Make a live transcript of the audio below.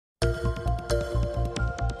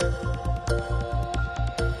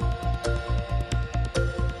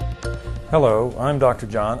Hello, I'm Dr.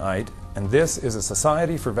 John Eidt, and this is a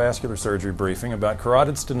Society for Vascular Surgery briefing about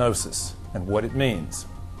carotid stenosis and what it means.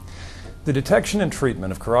 The detection and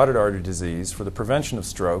treatment of carotid artery disease for the prevention of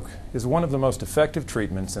stroke is one of the most effective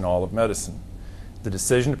treatments in all of medicine. The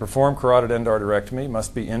decision to perform carotid endarterectomy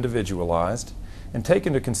must be individualized and take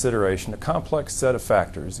into consideration a complex set of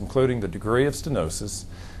factors, including the degree of stenosis,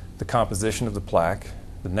 the composition of the plaque,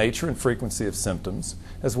 the nature and frequency of symptoms,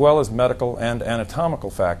 as well as medical and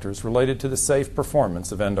anatomical factors related to the safe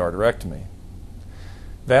performance of endarterectomy.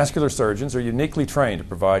 Vascular surgeons are uniquely trained to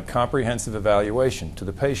provide comprehensive evaluation to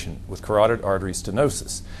the patient with carotid artery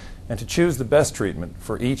stenosis and to choose the best treatment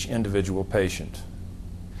for each individual patient.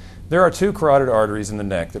 There are two carotid arteries in the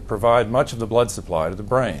neck that provide much of the blood supply to the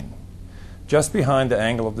brain. Just behind the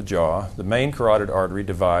angle of the jaw, the main carotid artery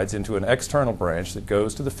divides into an external branch that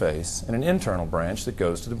goes to the face and an internal branch that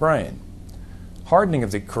goes to the brain. Hardening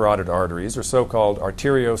of the carotid arteries, or so-called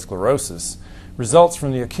arteriosclerosis, results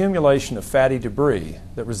from the accumulation of fatty debris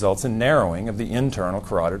that results in narrowing of the internal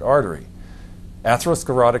carotid artery.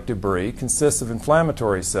 Atherosclerotic debris consists of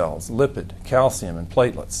inflammatory cells, lipid, calcium, and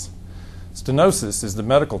platelets. Stenosis is the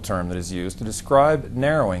medical term that is used to describe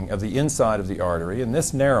narrowing of the inside of the artery, and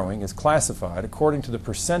this narrowing is classified according to the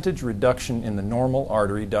percentage reduction in the normal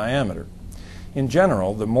artery diameter. In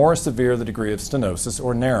general, the more severe the degree of stenosis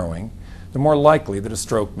or narrowing, the more likely that a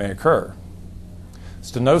stroke may occur.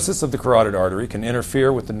 Stenosis of the carotid artery can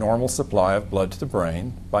interfere with the normal supply of blood to the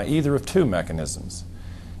brain by either of two mechanisms.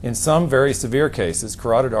 In some very severe cases,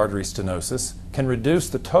 carotid artery stenosis can reduce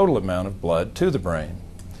the total amount of blood to the brain.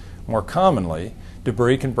 More commonly,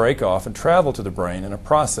 debris can break off and travel to the brain in a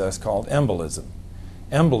process called embolism.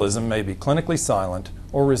 Embolism may be clinically silent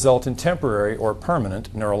or result in temporary or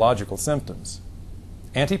permanent neurological symptoms.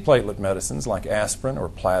 Antiplatelet medicines like aspirin or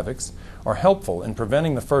Plavix are helpful in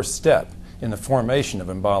preventing the first step in the formation of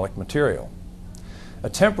embolic material. A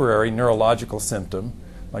temporary neurological symptom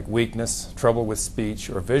like weakness, trouble with speech,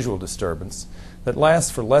 or visual disturbance that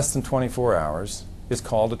lasts for less than 24 hours is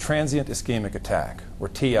called a transient ischemic attack, or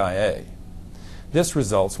TIA. This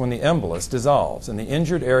results when the embolus dissolves and the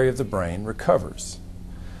injured area of the brain recovers.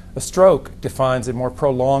 A stroke defines a more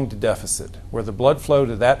prolonged deficit, where the blood flow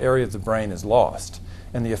to that area of the brain is lost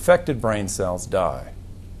and the affected brain cells die.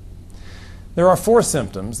 There are 4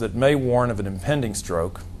 symptoms that may warn of an impending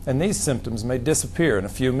stroke, and these symptoms may disappear in a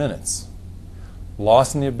few minutes.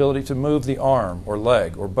 Loss in the ability to move the arm or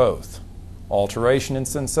leg or both, alteration in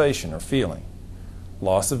sensation or feeling,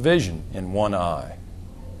 loss of vision in one eye,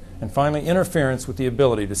 and finally interference with the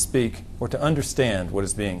ability to speak or to understand what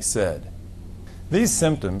is being said. These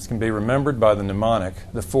symptoms can be remembered by the mnemonic,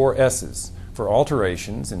 the 4 S's, for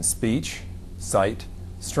alterations in speech, sight,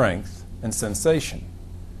 strength, and sensation.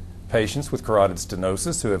 Patients with carotid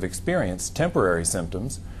stenosis who have experienced temporary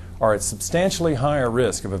symptoms are at substantially higher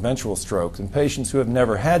risk of eventual stroke than patients who have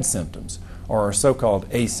never had symptoms or are so-called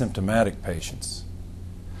asymptomatic patients.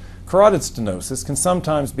 Carotid stenosis can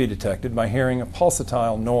sometimes be detected by hearing a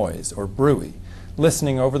pulsatile noise or bruit,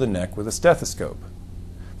 listening over the neck with a stethoscope.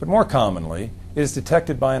 But more commonly, it is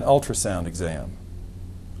detected by an ultrasound exam.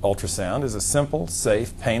 Ultrasound is a simple,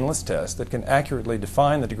 safe, painless test that can accurately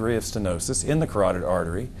define the degree of stenosis in the carotid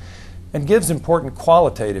artery and gives important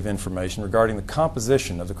qualitative information regarding the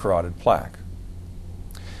composition of the carotid plaque.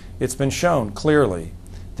 It's been shown clearly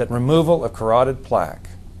that removal of carotid plaque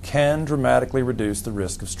can dramatically reduce the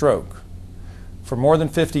risk of stroke. For more than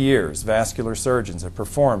 50 years, vascular surgeons have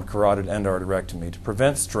performed carotid endarterectomy to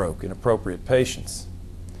prevent stroke in appropriate patients.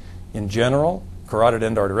 In general, carotid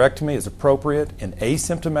endarterectomy is appropriate in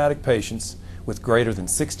asymptomatic patients with greater than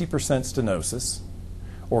 60% stenosis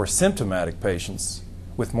or symptomatic patients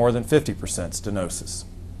with more than 50% stenosis.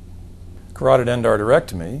 Carotid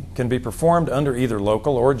endarterectomy can be performed under either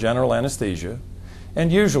local or general anesthesia and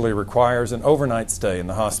usually requires an overnight stay in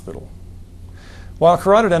the hospital. While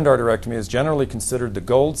carotid endarterectomy is generally considered the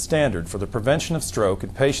gold standard for the prevention of stroke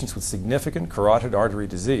in patients with significant carotid artery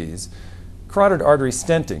disease, carotid artery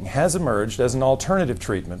stenting has emerged as an alternative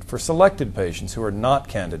treatment for selected patients who are not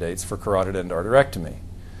candidates for carotid endarterectomy.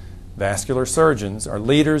 Vascular surgeons are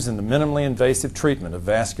leaders in the minimally invasive treatment of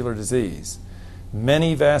vascular disease.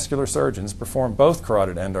 Many vascular surgeons perform both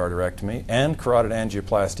carotid endarterectomy and carotid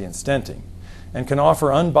angioplasty and stenting, and can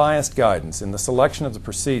offer unbiased guidance in the selection of the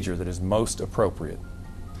procedure that is most appropriate.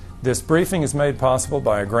 This briefing is made possible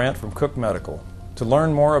by a grant from Cook Medical. To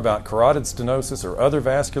learn more about carotid stenosis or other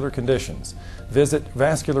vascular conditions, visit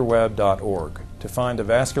vascularweb.org to find a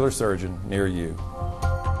vascular surgeon near you.